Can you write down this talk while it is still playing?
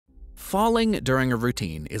Falling during a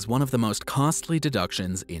routine is one of the most costly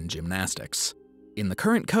deductions in gymnastics. In the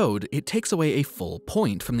current code, it takes away a full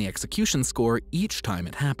point from the execution score each time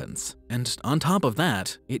it happens, and on top of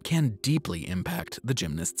that, it can deeply impact the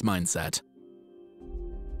gymnast's mindset.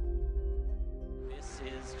 This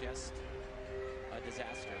is just a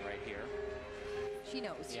disaster right here. She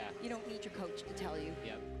knows. Yeah. You don't need your coach to tell you.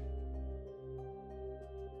 Yep.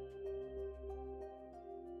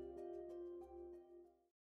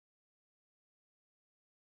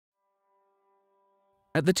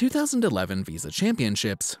 At the 2011 Visa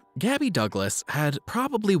Championships, Gabby Douglas had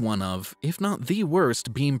probably one of, if not the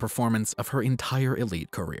worst, beam performance of her entire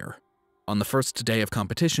elite career. On the first day of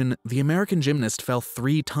competition, the American gymnast fell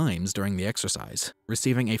 3 times during the exercise,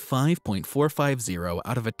 receiving a 5.450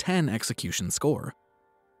 out of a 10 execution score.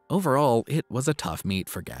 Overall, it was a tough meet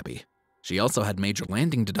for Gabby. She also had major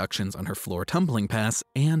landing deductions on her floor tumbling pass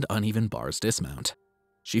and uneven bars dismount.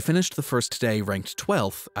 She finished the first day ranked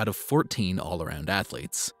 12th out of 14 all-around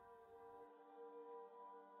athletes.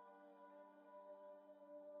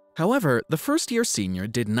 However, the first-year senior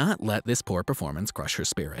did not let this poor performance crush her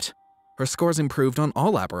spirit. Her scores improved on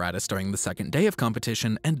all apparatus during the second day of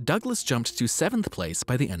competition, and Douglas jumped to 7th place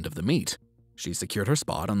by the end of the meet. She secured her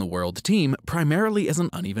spot on the world team primarily as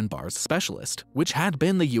an uneven bars specialist, which had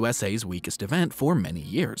been the USA's weakest event for many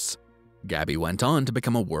years. Gabby went on to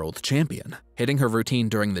become a world champion, hitting her routine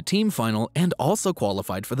during the team final and also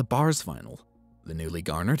qualified for the bars final. The newly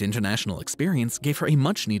garnered international experience gave her a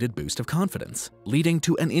much-needed boost of confidence, leading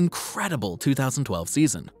to an incredible 2012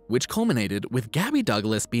 season, which culminated with Gabby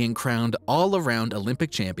Douglas being crowned all-around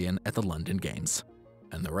Olympic champion at the London Games.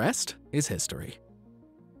 And the rest is history.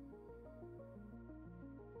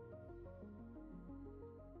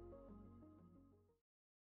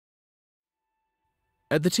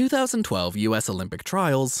 At the 2012 US Olympic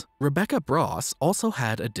trials, Rebecca Bross also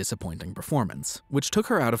had a disappointing performance, which took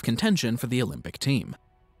her out of contention for the Olympic team.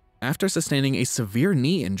 After sustaining a severe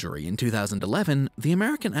knee injury in 2011, the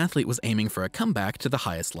American athlete was aiming for a comeback to the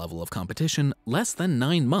highest level of competition less than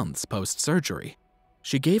 9 months post-surgery.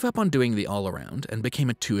 She gave up on doing the all-around and became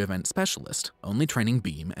a 2-event specialist, only training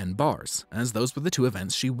beam and bars, as those were the 2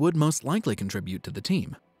 events she would most likely contribute to the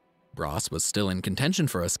team. Bross was still in contention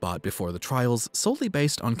for a spot before the trials solely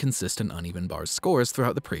based on consistent uneven bars scores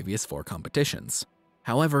throughout the previous 4 competitions.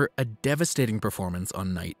 However, a devastating performance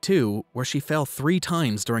on night 2, where she fell 3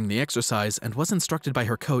 times during the exercise and was instructed by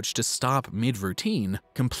her coach to stop mid-routine,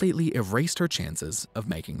 completely erased her chances of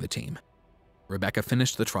making the team. Rebecca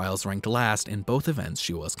finished the trials ranked last in both events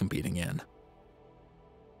she was competing in.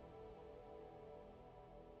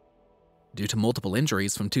 Due to multiple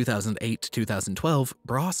injuries from 2008 to 2012,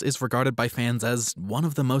 Bross is regarded by fans as one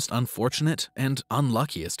of the most unfortunate and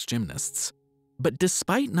unluckiest gymnasts. But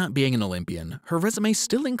despite not being an Olympian, her resume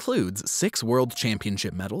still includes 6 World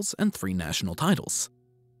Championship medals and 3 national titles.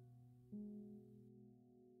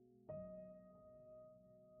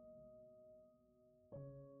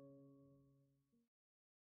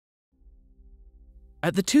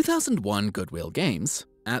 At the 2001 Goodwill Games,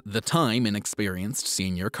 at the time inexperienced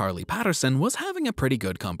senior Carly Patterson was having a pretty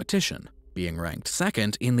good competition, being ranked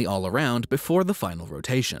 2nd in the all-around before the final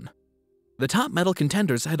rotation. The top medal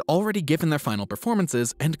contenders had already given their final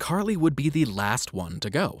performances, and Carly would be the last one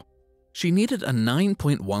to go. She needed a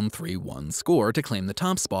 9.131 score to claim the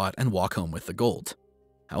top spot and walk home with the gold.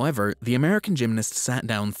 However, the American gymnast sat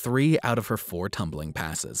down 3 out of her 4 tumbling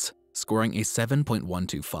passes, scoring a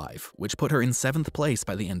 7.125, which put her in 7th place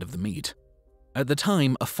by the end of the meet. At the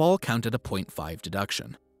time, a fall counted a 0.5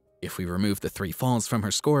 deduction. If we removed the 3 falls from her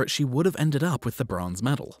score, she would have ended up with the bronze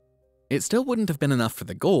medal. It still wouldn't have been enough for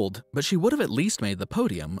the gold, but she would have at least made the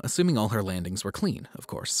podium, assuming all her landings were clean, of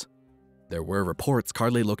course. There were reports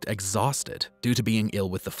Carly looked exhausted due to being ill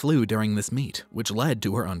with the flu during this meet, which led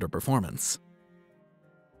to her underperformance.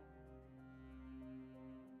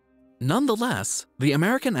 Nonetheless, the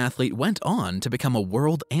American athlete went on to become a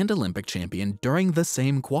world and Olympic champion during the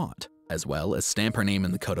same quad, as well as stamp her name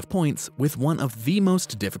in the code of points with one of the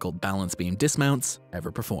most difficult balance beam dismounts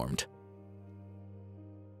ever performed.